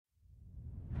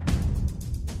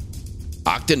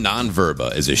Octa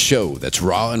Non-Verba is a show that's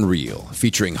raw and real,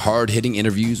 featuring hard-hitting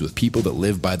interviews with people that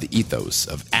live by the ethos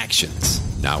of actions,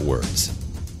 not words.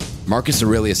 Marcus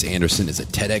Aurelius Anderson is a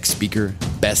TEDx speaker,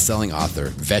 best-selling author,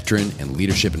 veteran, and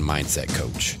leadership and mindset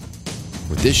coach.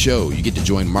 With this show, you get to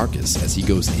join Marcus as he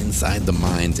goes inside the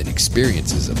minds and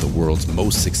experiences of the world's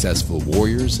most successful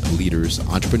warriors, leaders,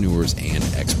 entrepreneurs, and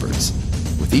experts.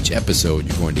 With each episode,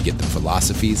 you're going to get the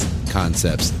philosophies,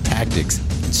 concepts, tactics,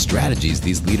 and strategies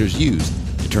these leaders use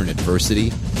to turn adversity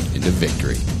into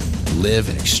victory. Live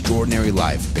an extraordinary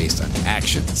life based on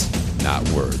actions, not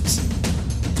words.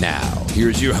 Now,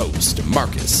 here's your host,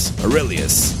 Marcus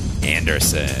Aurelius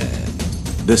Anderson.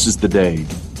 This is the day.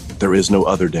 There is no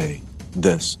other day.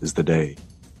 This is the day.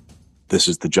 This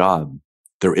is the job.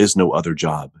 There is no other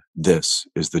job. This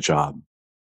is the job.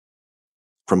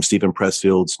 From Steven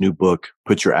Pressfield's new book,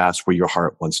 Put Your Ass Where Your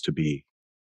Heart Wants to Be.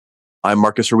 I'm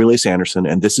Marcus Aurelius Anderson,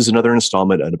 and this is another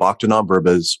installment of Octa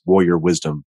Non-Verba's Warrior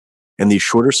Wisdom. In these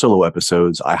shorter solo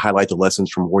episodes, I highlight the lessons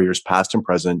from warriors past and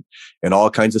present in all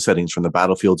kinds of settings, from the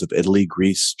battlefields of Italy,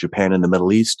 Greece, Japan, and the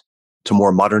Middle East, to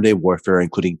more modern-day warfare,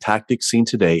 including tactics seen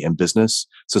today in business,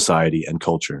 society, and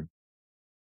culture.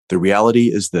 The reality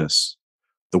is this: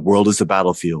 the world is a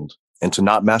battlefield, and to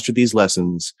not master these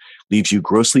lessons leaves you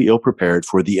grossly ill-prepared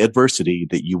for the adversity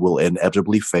that you will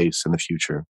inevitably face in the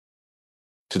future.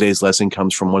 Today's lesson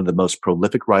comes from one of the most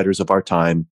prolific writers of our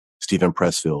time, Steven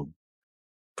Pressfield.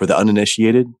 For the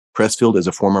uninitiated, Pressfield is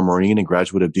a former Marine and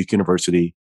graduate of Duke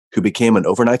University who became an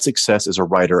overnight success as a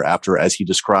writer after, as he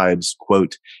describes,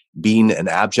 quote, being an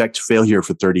abject failure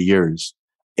for 30 years,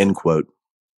 end quote.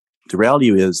 The reality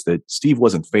is that Steve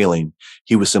wasn't failing.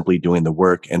 He was simply doing the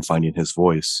work and finding his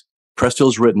voice.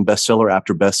 Pressfield's written bestseller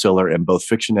after bestseller in both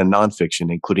fiction and nonfiction,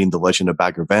 including The Legend of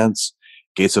Bagger Vance,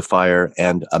 Gates of Fire,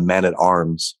 and A Man at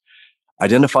Arms.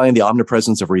 Identifying the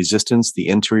omnipresence of resistance, the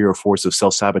interior force of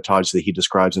self-sabotage that he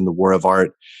describes in The War of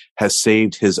Art, has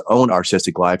saved his own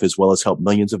artistic life as well as helped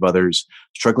millions of others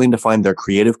struggling to find their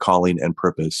creative calling and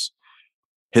purpose.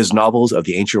 His novels of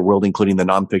the ancient world, including the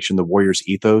nonfiction The Warrior's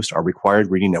Ethos, are required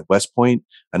reading at West Point,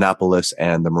 Annapolis,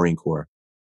 and the Marine Corps.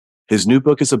 His new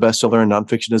book is a bestseller in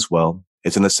nonfiction as well.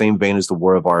 It's in the same vein as The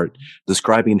War of Art,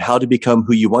 describing how to become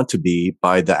who you want to be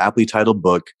by the aptly titled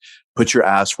book, Put Your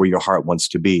Ass Where Your Heart Wants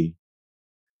to Be.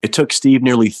 It took Steve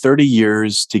nearly 30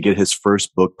 years to get his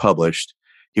first book published.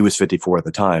 He was 54 at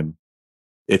the time.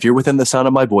 If you're within the sound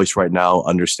of my voice right now,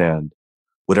 understand,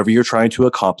 whatever you're trying to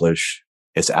accomplish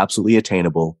is absolutely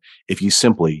attainable if you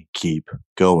simply keep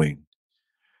going.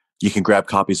 You can grab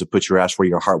copies of Put Your Ass Where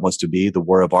Your Heart Wants to Be, The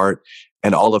War of Art,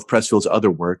 and all of Pressfield's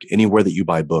other work anywhere that you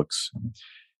buy books.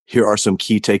 Here are some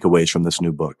key takeaways from this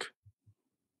new book.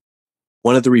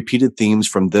 One of the repeated themes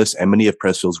from this and many of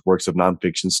Pressfield's works of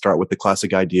nonfiction start with the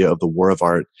classic idea of the War of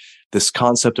Art, this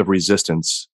concept of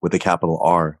resistance with a capital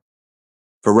R.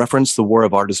 For reference, the War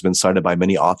of Art has been cited by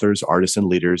many authors, artists, and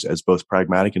leaders as both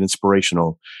pragmatic and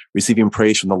inspirational, receiving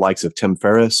praise from the likes of Tim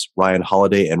Ferriss, Ryan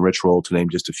Holiday, and Rich Roll, to name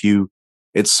just a few.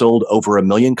 It's sold over 1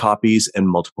 million copies in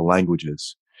multiple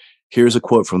languages. Here's a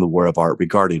quote from the War of Art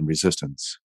regarding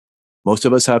resistance. Most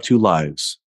of us have two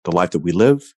lives, the life that we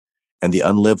live and the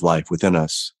unlived life within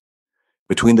us.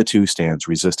 Between the two stands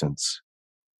resistance.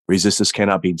 Resistance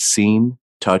cannot be seen,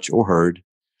 touched, or heard,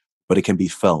 but it can be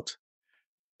felt.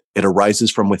 It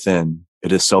arises from within.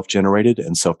 It is self-generated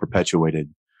and self-perpetuated.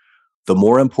 The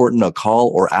more important a call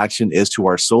or action is to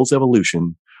our soul's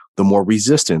evolution, the more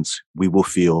resistance we will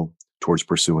feel towards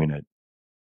pursuing it.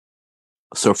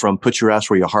 So from Put Your Ass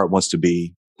Where Your Heart Wants to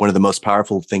Be, one of the most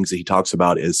powerful things that he talks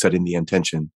about is setting the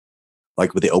intention.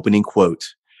 Like with the opening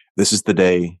quote, this is the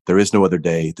day, there is no other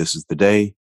day, this is the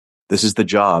day, this is the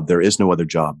job, there is no other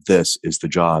job, this is the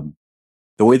job.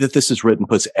 The way that this is written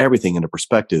puts everything into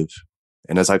perspective.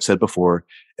 And as I've said before,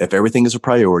 if everything is a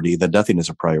priority, then nothing is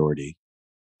a priority.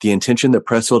 The intention that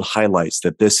Pressfield highlights,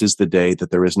 that this is the day,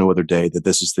 that there is no other day, that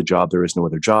this is the job, there is no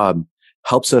other job,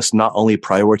 helps us not only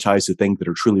prioritize the things that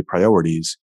are truly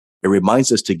priorities, it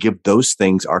reminds us to give those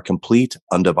things our complete,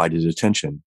 undivided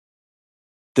attention.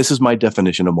 This is my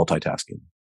definition of multitasking.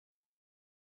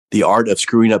 The art of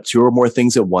screwing up 2 or more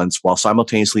things at once while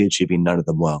simultaneously achieving none of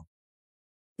them well.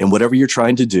 In whatever you're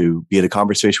trying to do, be it a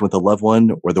conversation with a loved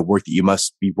one or the work that you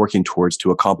must be working towards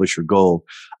to accomplish your goal,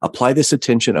 apply this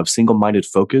attention of single-minded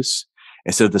focus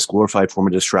instead of this glorified form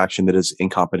of distraction that is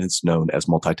incompetence known as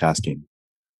multitasking.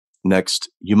 Next,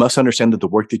 you must understand that the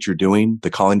work that you're doing, the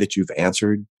calling that you've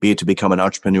answered, be it to become an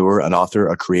entrepreneur, an author,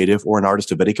 a creative, or an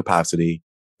artist of any capacity,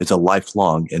 is a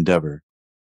lifelong endeavor.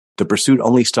 The pursuit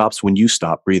only stops when you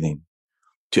stop breathing.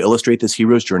 To illustrate this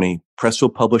hero's journey,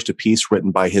 Pressfield published a piece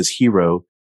written by his hero,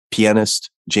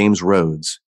 pianist James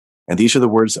Rhodes. And these are the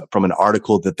words from an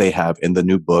article that they have in the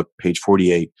new book, page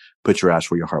 48, Put Your Ass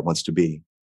Where Your Heart Wants to Be.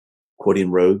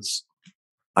 Quoting Rhodes,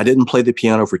 I didn't play the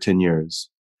piano for 10 years.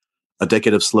 A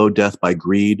decade of slow death by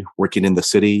greed, working in the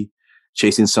city,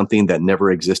 chasing something that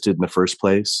never existed in the first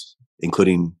place,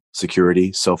 including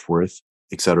security, self-worth,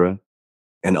 etc.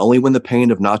 And only when the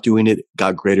pain of not doing it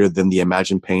got greater than the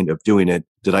imagined pain of doing it,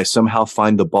 did I somehow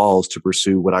find the balls to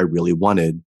pursue what I really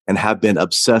wanted and have been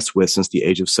obsessed with since the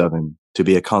age of 7, to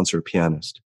be a concert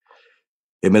pianist.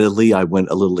 Admittedly, I went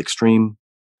a little extreme.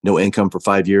 No income for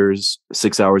 5 years,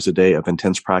 6 hours a day of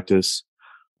intense practice,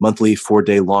 monthly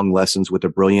 4-day-long lessons with a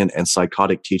brilliant and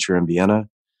psychotic teacher in Vienna,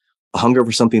 a hunger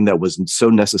for something that was so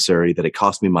necessary that it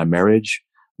cost me my marriage,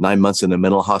 9 months in a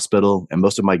mental hospital, and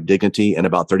most of my dignity and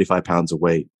about 35 pounds of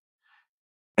weight.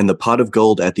 And the pot of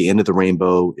gold at the end of the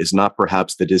rainbow is not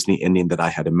perhaps the Disney ending that I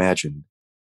had imagined.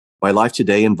 My life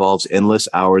today involves endless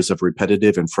hours of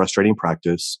repetitive and frustrating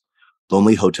practice,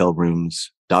 lonely hotel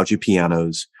rooms, dodgy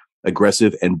pianos,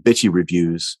 aggressive and bitchy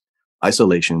reviews,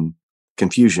 isolation,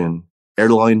 confusion,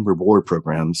 airline reward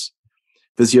programs,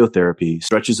 physiotherapy,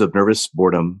 stretches of nervous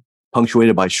boredom,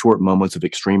 punctuated by short moments of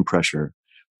extreme pressure,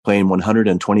 playing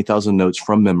 120,000 notes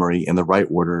from memory in the right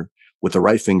order, with the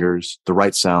right fingers, the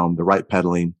right sound, the right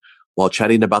pedaling, while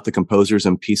chatting about the composers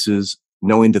and pieces,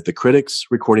 knowing that the critics,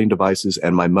 recording devices,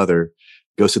 and my mother,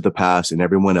 ghosts of the past, and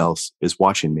everyone else is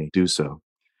watching me do so.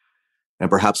 And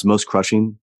perhaps most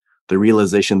crushing, the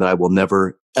realization that I will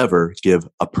never, ever give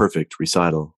a perfect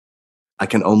recital. I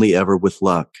can only ever, with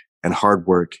luck and hard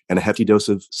work and a hefty dose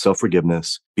of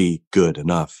self-forgiveness, be good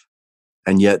enough.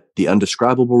 And yet the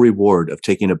undescribable reward of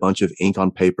taking a bunch of ink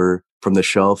on paper from the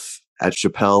shelf at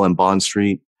Chappelle and Bond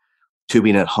Street,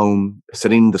 tubing at home,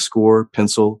 setting the score,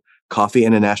 pencil, coffee,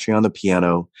 and an ashtray on the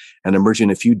piano, and emerging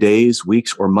a few days,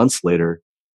 weeks, or months later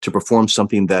to perform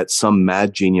something that some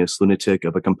mad genius lunatic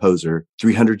of a composer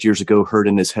 300 years ago heard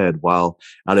in his head while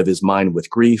out of his mind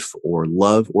with grief or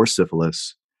love or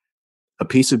syphilis. A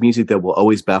piece of music that will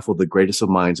always baffle the greatest of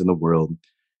minds in the world,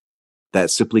 that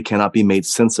simply cannot be made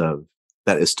sense of,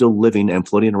 that is still living and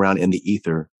floating around in the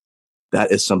ether.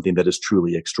 That is something that is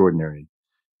truly extraordinary.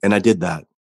 And I did that.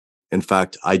 In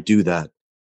fact, I do that.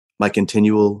 My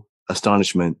continual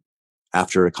astonishment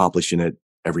after accomplishing it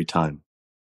every time.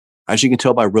 As you can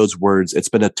tell by Rhodes' words, it's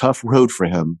been a tough road for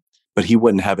him, but he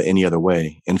wouldn't have it any other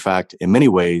way. In fact, in many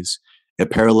ways, it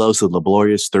parallels the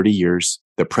laborious 30 years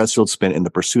that Pressfield spent in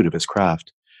the pursuit of his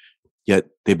craft. Yet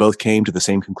they both came to the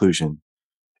same conclusion.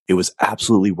 It was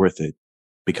absolutely worth it.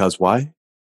 Because why?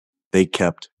 They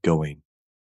kept going.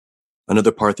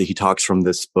 Another part that he talks from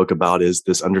this book about is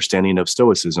this understanding of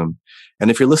Stoicism.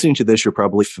 And if you're listening to this, you're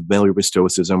probably familiar with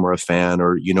Stoicism or a fan,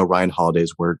 or you know Ryan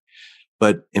Holiday's work.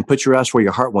 But in Put Your Ass Where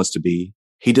Your Heart Wants to Be,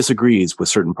 he disagrees with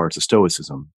certain parts of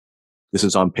Stoicism. This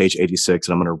is on page 86,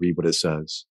 and I'm going to read what it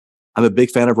says. I'm a big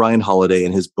fan of Ryan Holiday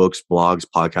and his books, blogs,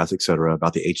 podcasts, etc.,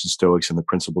 about the ancient Stoics and the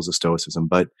principles of Stoicism,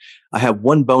 but I have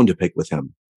one bone to pick with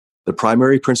him. The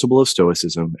primary principle of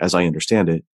Stoicism, as I understand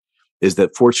it, is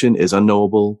that fortune is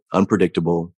unknowable,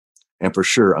 unpredictable, and for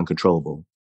sure uncontrollable.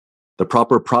 The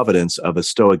proper providence of a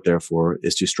Stoic, therefore,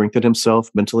 is to strengthen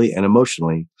himself mentally and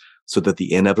emotionally so that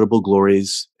the inevitable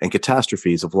glories and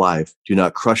catastrophes of life do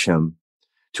not crush him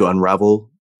to unravel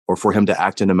or for him to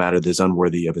act in a manner that is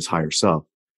unworthy of his higher self.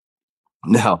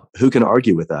 Now, who can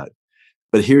argue with that?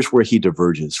 But here's where he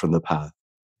diverges from the path.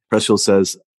 Pressfield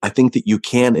says, I think that you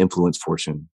can influence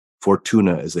fortune,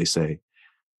 fortuna, as they say,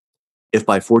 if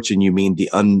by fortune you mean the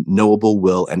unknowable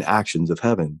will and actions of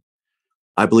heaven.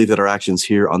 I believe that our actions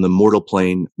here on the mortal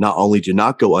plane not only do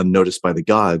not go unnoticed by the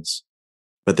gods,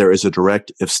 but there is a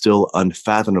direct, if still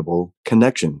unfathomable,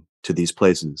 connection to these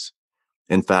places.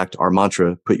 In fact, our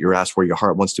mantra, put your ass where your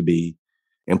heart wants to be,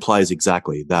 implies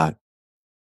exactly that.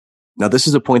 Now, this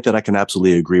is a point that I can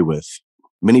absolutely agree with.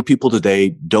 Many people today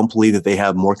don't believe that they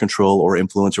have more control or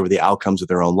influence over the outcomes of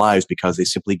their own lives because they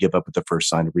simply give up at the first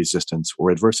sign of resistance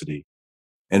or adversity.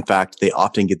 In fact, they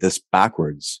often get this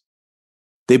backwards.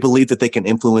 They believe that they can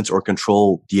influence or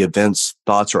control the events,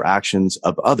 thoughts, or actions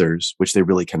of others, which they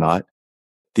really cannot.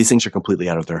 These things are completely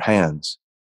out of their hands.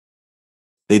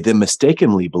 They then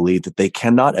mistakenly believe that they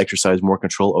cannot exercise more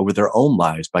control over their own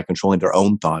lives by controlling their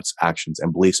own thoughts, actions,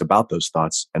 and beliefs about those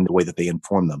thoughts and the way that they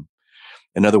inform them.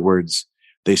 In other words,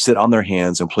 they sit on their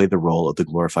hands and play the role of the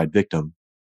glorified victim.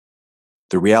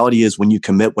 The reality is when you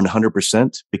commit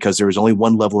 100%, because there is only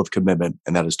one level of commitment,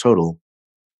 and that is total,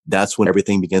 that's when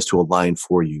everything begins to align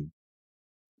for you.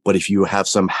 But if you have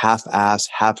some half-ass,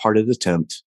 half-hearted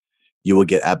attempt, you will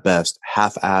get at best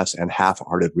half-ass and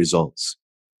half-hearted results.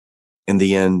 In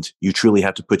the end, you truly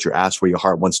have to put your ass where your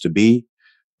heart wants to be,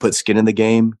 Put skin in the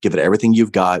game, give it everything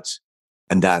you've got,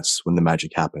 and that's when the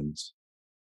magic happens.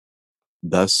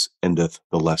 Thus endeth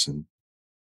the lesson.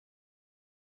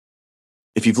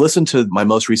 If you've listened to my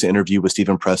most recent interview with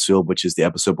Steven Pressfield, which is the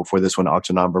episode before this one,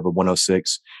 Octa Nonverba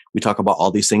 106, we talk about all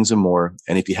these things and more.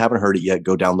 And if you haven't heard it yet,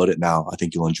 go download it now. I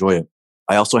think you'll enjoy it.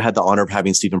 I also had the honor of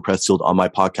having Steven Pressfield on my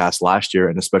podcast last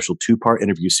year in a special 2-part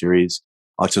interview series,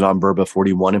 Octa Nonverba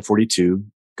 41 and 42.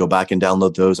 Go back and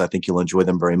download those. I think you'll enjoy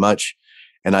them very much.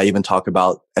 And I even talk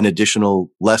about an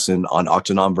additional lesson on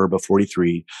Octa Nonverba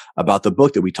 43 about the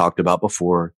book that we talked about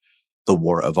before, The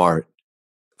War of Art.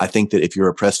 I think that if you're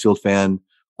a Pressfield fan,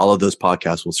 all of those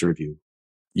podcasts will serve you.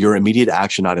 Your immediate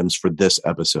action items for this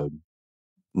episode.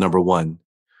 Number 1,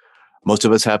 most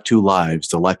of us have 2 lives,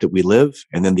 the life that we live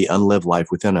and then the unlived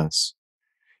life within us.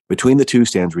 Between the two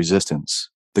stands resistance.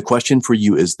 The question for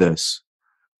you is this: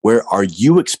 where are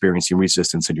you experiencing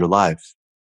resistance in your life?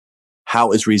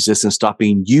 How is resistance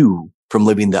stopping you from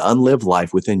living the unlived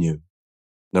life within you?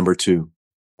 Number 2,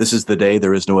 this is the day,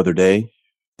 there is no other day.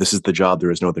 This is the job,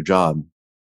 there is no other job.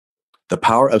 The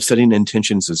power of setting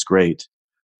intentions is great,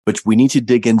 but we need to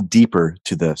dig in deeper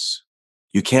to this.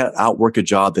 You can't outwork a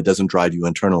job that doesn't drive you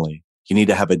internally. You need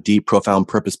to have a deep, profound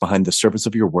purpose behind the surface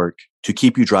of your work to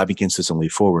keep you driving consistently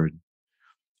forward.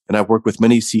 And I've worked with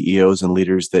many CEOs and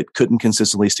leaders that couldn't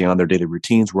consistently stay on their daily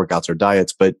routines, workouts, or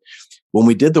diets. But when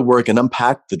we did the work and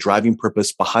unpacked the driving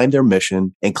purpose behind their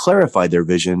mission and clarified their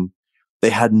vision, they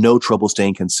had no trouble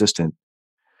staying consistent.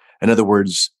 In other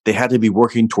words, they had to be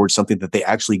working towards something that they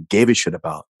actually gave a shit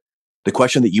about. The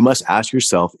question that you must ask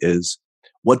yourself is,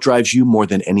 what drives you more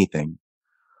than anything?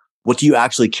 What do you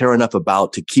actually care enough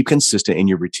about to keep consistent in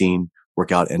your routine,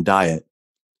 workout, and diet?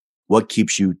 What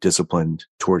keeps you disciplined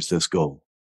towards this goal?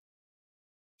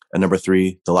 And number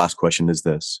 3, the last question is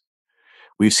this.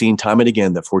 We've seen time and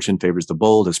again that fortune favors the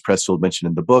bold, as Pressfield mentioned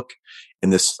in the book. In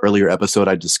this earlier episode,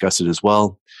 I discussed it as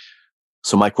well.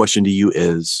 So my question to you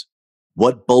is,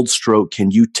 what bold stroke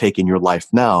can you take in your life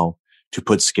now to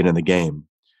put skin in the game,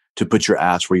 to put your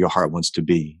ass where your heart wants to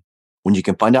be? When you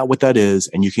can find out what that is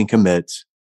and you can commit,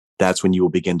 that's when you will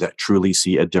begin to truly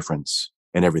see a difference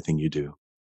in everything you do.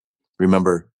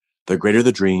 Remember, the greater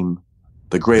the dream,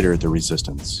 the greater the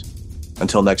resistance.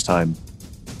 Until next time,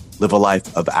 live a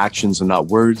life of actions and not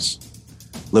words.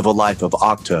 Live a life of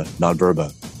Octa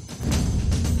Nonverba.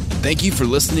 Thank you for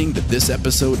listening to this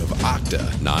episode of Octa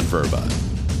Nonverba.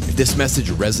 If this message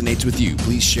resonates with you,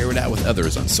 please share it out with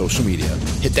others on social media.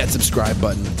 Hit that subscribe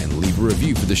button and leave a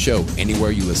review for the show anywhere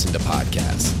you listen to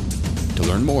podcasts. To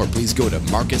learn more, please go to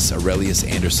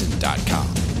MarcusAureliusAnderson.com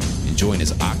and join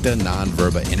his Octa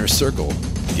Nonverba Inner Circle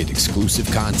to get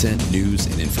exclusive content, news,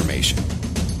 and information.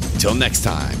 Until next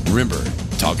time, remember,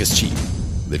 talk is cheap.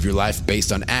 Live your life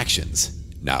based on actions,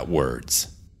 not words.